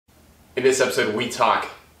In this episode, we talk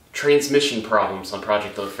transmission problems on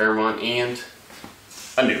Project Ford Fairmont and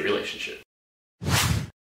a new relationship.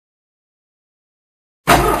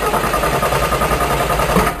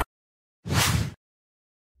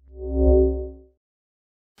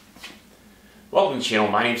 Welcome to the channel.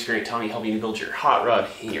 My name is Grant Tommy, helping you build your hot rod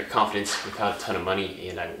and your confidence without a ton of money.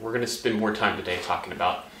 And we're going to spend more time today talking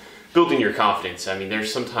about building your confidence. I mean,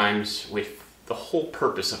 there's sometimes with the whole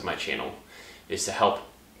purpose of my channel is to help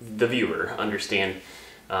the viewer understand,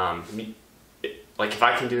 like if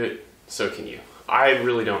I can do it, so can you. I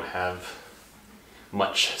really don't have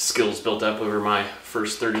much skills built up over my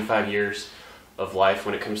first 35 years of life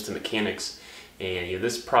when it comes to mechanics. And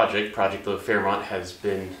this project Ford Fairmont, has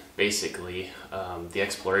been basically the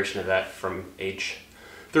exploration of that from age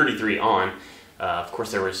 33 on. Of course,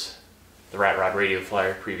 there was the Rat Rod Radio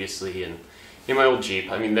Flyer previously, and in my old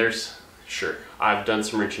Jeep. I mean, sure, I've done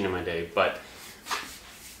some wrenching in my day, but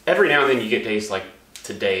every now and then you get days like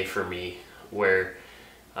today for me where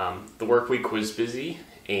the work week was busy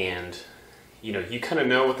and you kind of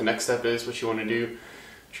know what the next step is, what you want to do,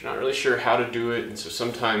 but you're not really sure how to do it, and so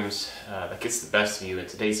sometimes that gets the best of you. In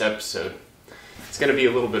today's episode, it's going to be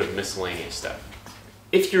a little bit of miscellaneous stuff.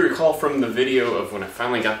 If you recall from the video of when I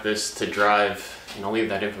finally got this to drive, and I'll leave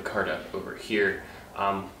that info card up over here,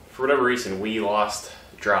 for whatever reason we lost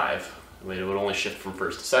drive. It would only shift from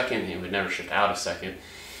first to second, and it would never shift out of second.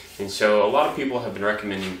 And so a lot of people have been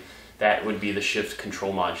recommending that would be the shift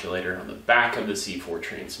control modulator on the back of the C4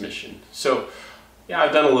 transmission. So yeah,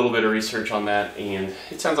 I've done a little bit of research on that, and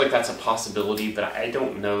it sounds like that's a possibility, but I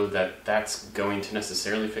don't know that that's going to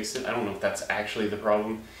necessarily fix it. I don't know if that's actually the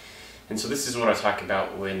problem. And so this is what I talk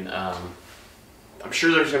about when I'm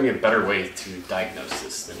sure there's going to be a better way to diagnose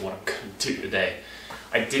this than what I'm going to do today.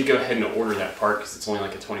 I did go ahead and order that part because it's only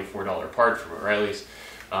like a $24 part from O'Reilly's,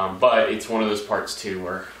 but it's one of those parts too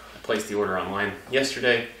where I placed the order online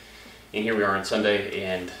yesterday, and here we are on Sunday,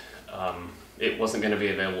 and it wasn't going to be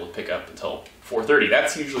available to pick up until 4:30.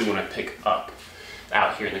 That's usually when I pick up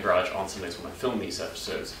out here in the garage on Sundays when I film these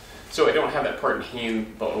episodes. So I don't have that part in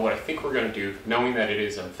hand, but what I think we're going to do, knowing that it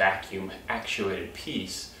is a vacuum actuated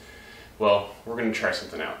piece, well, we're going to try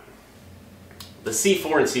something out. The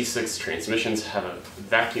C4 and C6 transmissions have a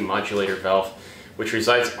vacuum modulator valve which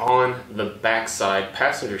resides on the back side,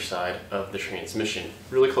 passenger side of the transmission,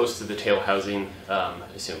 really close to the tail housing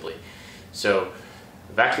assembly. So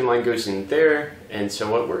the vacuum line goes in there, and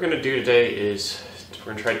so what we're going to do today is we're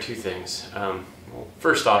going to try two things. Well,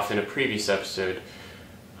 first off, in a previous episode,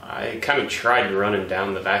 I kind of tried running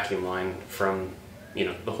down the vacuum line from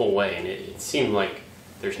the whole way, and it seemed like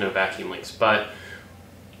there's no vacuum leaks, but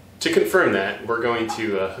to confirm that, we're going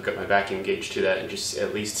to hook up my vacuum gauge to that and just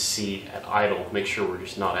at least see at idle, make sure we're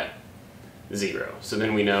just not at zero. So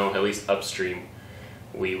then we know, at least upstream,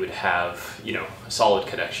 we would have, a solid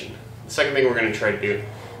connection. The second thing we're going to try to do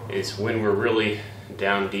is when we're really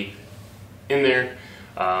down deep in there,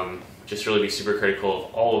 just really be super critical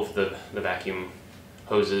of all of the vacuum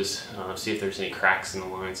hoses, see if there's any cracks in the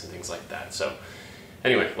lines and things like that. So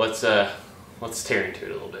anyway, let's tear into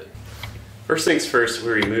it a little bit. First things first,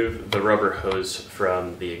 we remove the rubber hose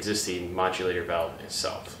from the existing modulator valve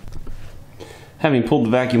itself. Having pulled the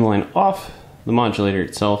vacuum line off the modulator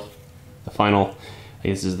itself, the final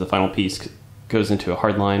piece goes into a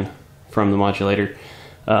hard line from the modulator.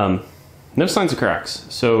 No signs of cracks,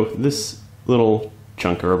 so this little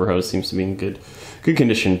chunk of rubber hose seems to be in good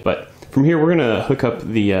condition. But from here, we're going to hook up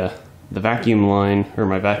the vacuum line, or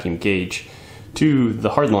my vacuum gauge, to the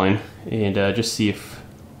hard line and just see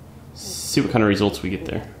what kind of results we get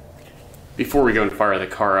there. Before we go and fire the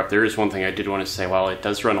car up, there is one thing I did want to say. While it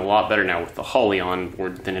does run a lot better now with the Holly on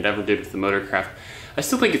board than it ever did with the Motorcraft, I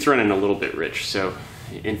still think it's running a little bit rich. So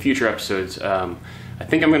in future episodes, I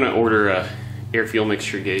think I'm going to order a air-fuel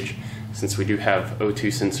mixture gauge, since we do have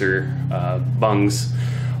O2 sensor bungs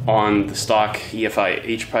on the stock EFI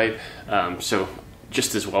H-pipe. So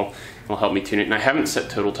just as well, it'll help me tune it. And I haven't set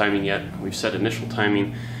total timing yet. We've set initial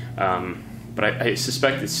timing. But I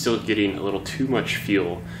suspect it's still getting a little too much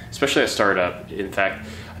fuel, especially at startup. In fact,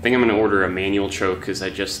 I think I'm going to order a manual choke because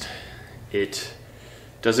it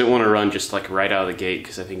doesn't want to run just like right out of the gate,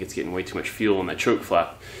 because I think it's getting way too much fuel and that choke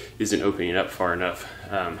flap isn't opening up far enough.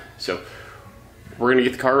 So we're going to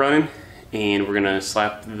get the car running, and we're going to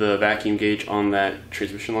slap the vacuum gauge on that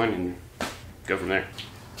transmission line and go from there.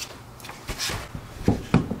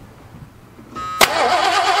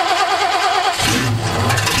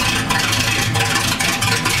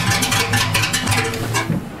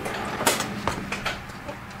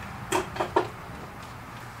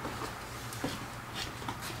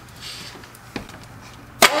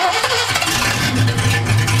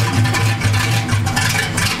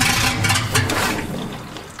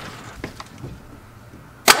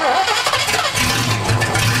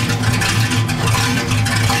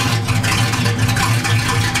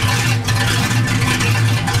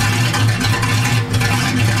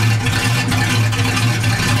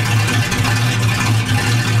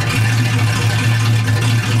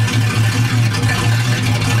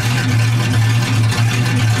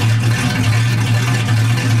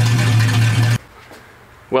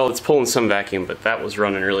 well, it's pulling some vacuum, but that was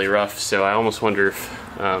running really rough, so I almost wonder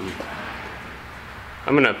if I'm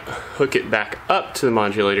gonna hook it back up to the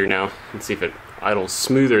modulator now and see if it idles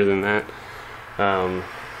smoother than that.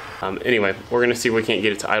 Anyway, we're gonna see if we can't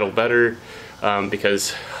get it to idle better,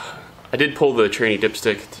 because I did pull the tranny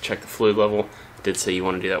dipstick to check the fluid level. It did say you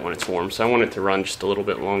want to do that when it's warm, so I want it to run just a little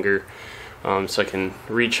bit longer, so I can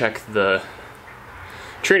recheck the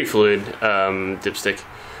tranny fluid dipstick,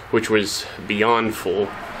 which was beyond full,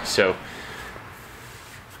 so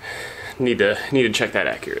need to check that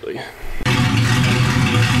accurately.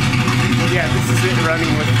 Yeah, this is it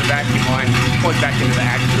running with the vacuum line plugged back into the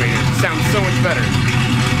actuator. It sounds so much better.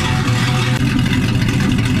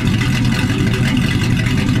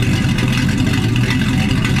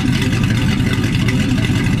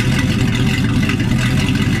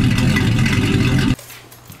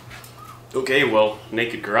 Okay, well,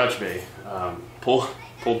 naked garage bay. Pulled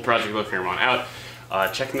Project Fairmont out,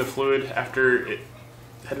 checking the fluid after it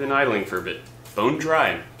had been idling for a bit. Bone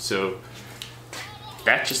dry, so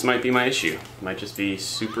that just might be my issue. It might just be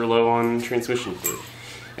super low on transmission fluid.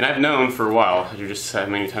 And I've known for a while, just how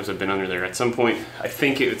many times I've been under there. At some point, I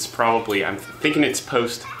think it's probably, I'm thinking it's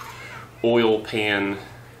post oil pan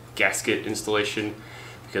gasket installation,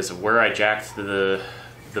 because of where I jacked the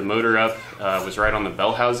motor up was right on the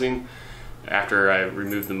bell housing after I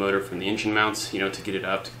removed the motor from the engine mounts, you know, to get it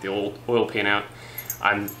up, to get the old oil pan out.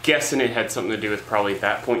 I'm guessing it had something to do with probably at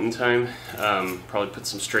that point in time. Probably put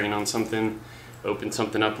some strain on something, open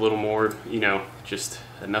something up a little more, you know, just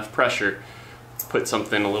enough pressure, put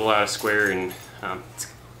something a little out of square, and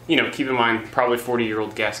you know, keep in mind probably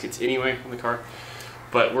 40-year-old gaskets anyway on the car.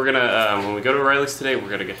 But we're gonna, when we go to O'Reilly's today, we're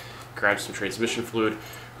gonna grab some transmission fluid,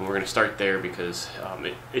 and we're gonna start there because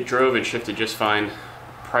it drove and shifted just fine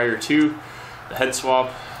prior to the head swap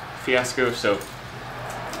fiasco. So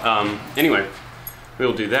anyway,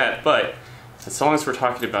 we'll do that. But as long as we're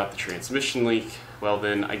talking about the transmission leak, well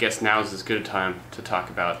then I guess now is as good a time to talk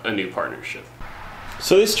about a new partnership.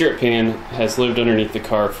 So this drip pan has lived underneath the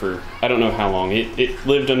car for I don't know how long. It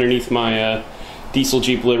lived underneath my diesel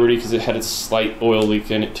Jeep Liberty because it had a slight oil leak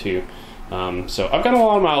in it too. So I've got a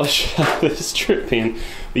lot of mileage out of this drip pan.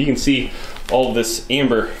 But you can see all of this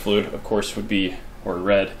amber fluid, of course, would be, or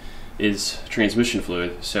red, is transmission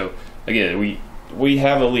fluid. So again, we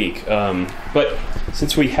have a leak. But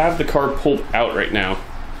since we have the car pulled out right now,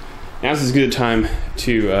 now's as good a time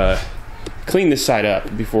to clean this side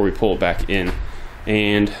up before we pull it back in.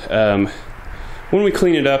 And when we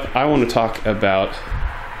clean it up, I want to talk about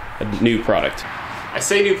a new product. I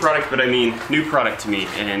say new product, but I mean new product to me,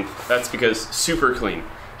 and that's because Super Clean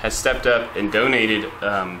has stepped up and donated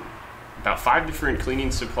about 5 different cleaning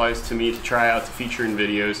supplies to me to try out, to feature in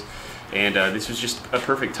videos, and this was just a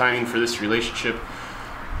perfect timing for this relationship.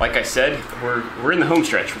 Like I said, we're in the home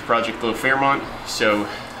stretch with Project Fairmont, so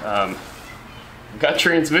we've got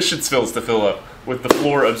transmission spills to fill up with the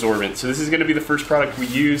floor absorbent. So this is going to be the first product we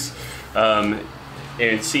use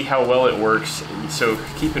and see how well it works. So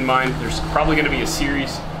keep in mind, there's probably going to be a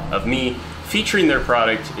series of me featuring their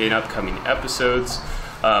product in upcoming episodes.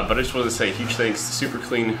 But I just want to say huge thanks to Super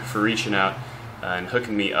Clean for reaching out and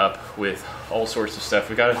hooking me up with all sorts of stuff.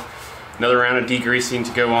 We got another round of degreasing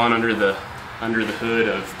to go on under the hood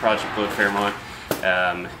of Project Fairmont.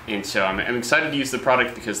 And so I'm excited to use the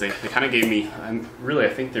product because they kind of gave me, I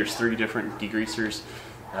think there's 3 different degreasers.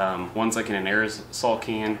 One's like in an aerosol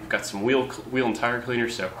can. We've got some wheel and tire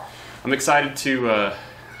cleaners. So I'm excited to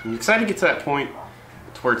get to that point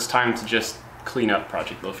to where it's time to just clean up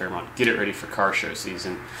Project Fairmont, get it ready for car show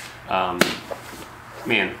season.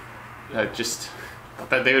 Man, I just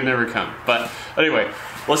thought that day would never come. But anyway,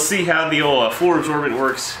 let's see how the old floor absorbent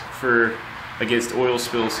works against oil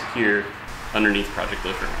spills here underneath Project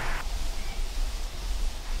Fairmont.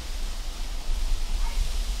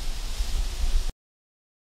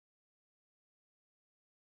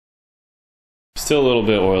 Still a little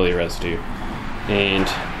bit oily residue, and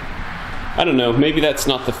I don't know, maybe that's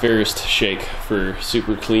not the fairest shake for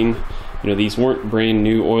Super Clean. You know, these weren't brand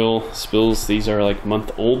new oil spills. These are like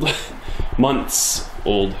months old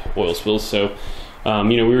oil spills. So,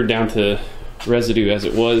 you know, we were down to residue as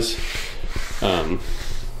it was.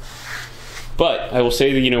 But I will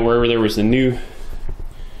say that, you know, wherever there was a newer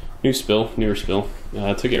spill,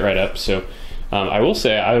 took it right up. So I will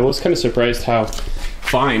say I was kind of surprised how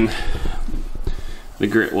fine the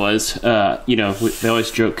grit was. You know, they always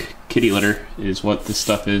joke kitty litter is what this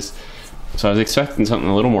stuff is. So I was expecting something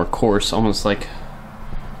a little more coarse, almost like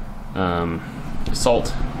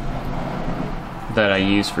salt that I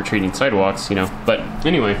use for treating sidewalks, you know. But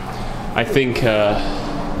anyway, I think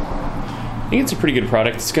think it's a pretty good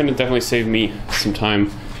product. It's going to definitely save me some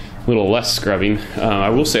time, a little less scrubbing. I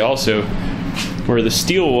will say also, where the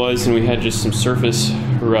steel was and we had just some surface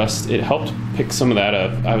rust, it helped pick some of that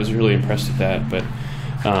up. I was really impressed with that. But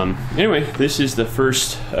anyway, this is the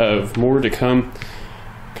first of more to come,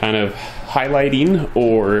 kind of highlighting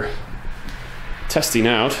or testing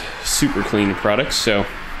out Super Clean products. So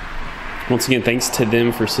once again, thanks to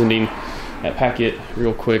them for sending that packet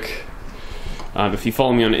real quick. If you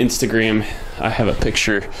follow me on Instagram, I have a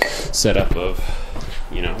picture set up of,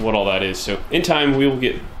 you know, what all that is. So in time, we will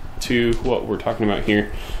get to what we're talking about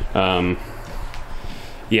here.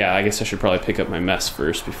 Yeah, I guess I should probably pick up my mess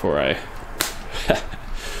first before I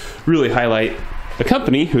really highlight the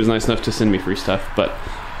company who was nice enough to send me free stuff. But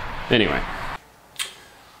anyway,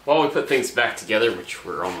 while we put things back together, which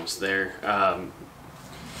we're almost there,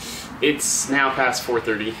 it's now past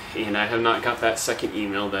 4:30 and I have not got that second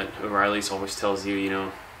email that O'Reilly's always tells you, you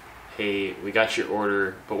know, hey, we got your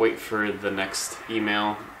order, but wait for the next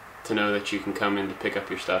email to know that you can come in to pick up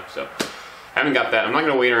your stuff. So I haven't got that. I'm not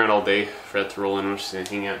going to wait around all day for that to roll in. I'm just going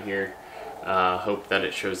to hang out here, hope that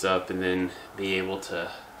it shows up, and then be able to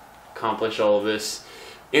accomplish all of this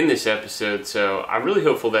in this episode. So I'm really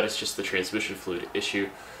hopeful that it's just the transmission fluid issue,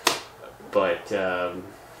 but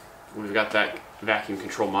we've got that vacuum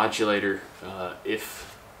control modulator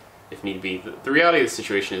if need be. The reality of the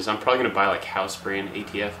situation is I'm probably going to buy like house brand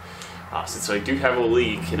ATF since I do have a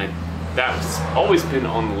leak, and that's always been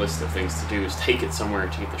on the list of things to do, is take it somewhere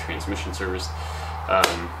to get the transmission serviced.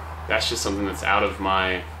 That's just something that's out of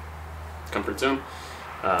my comfort zone.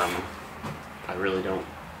 I really don't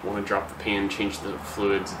want to drop the pan, change the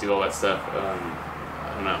fluids, do all that stuff.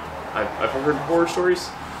 I don't know. I've heard horror stories.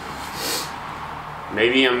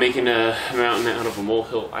 Maybe I'm making a mountain out of a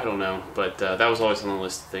molehill, I don't know, but that was always on the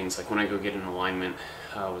list of things. Like when I go get an alignment,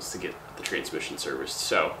 was to get the transmission serviced.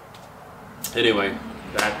 So anyway,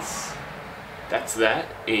 that's that.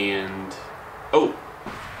 And oh,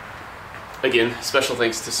 again, special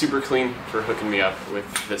thanks to Super Clean for hooking me up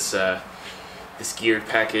with this this gear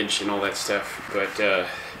package and all that stuff. But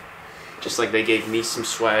just like they gave me some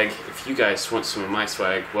swag, if you guys want some of my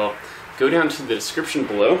swag, well, go down to the description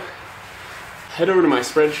below. Head over to my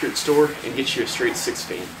Spreadshirt store and get you a straight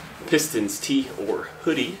 6-fan Pistons tee or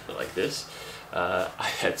hoodie like this. I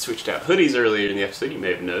had switched out hoodies earlier in the episode, you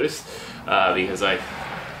may have noticed, because I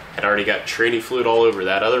had already got tranny fluid all over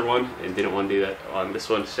that other one and didn't want to do that on this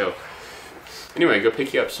one. So anyway, go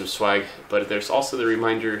pick you up some swag. But there's also the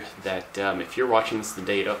reminder that if you're watching this the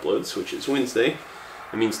day it uploads, which is Wednesday,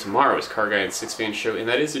 that means tomorrow is Car Guy and 6-fan show, and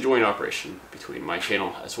that is a joint operation between my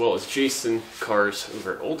channel as well as Jason Carr's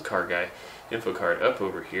over at Old Car Guy. Info card up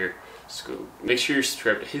over here. So go make sure you're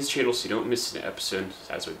subscribed to his channel so you don't miss an episode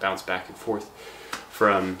as we bounce back and forth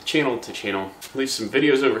from channel to channel. Leave some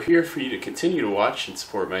videos over here for you to continue to watch and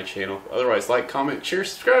support my channel. Otherwise, like, comment, share,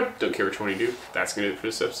 subscribe. Don't care which one you do. That's going to do it for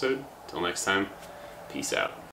this episode. Until next time, peace out.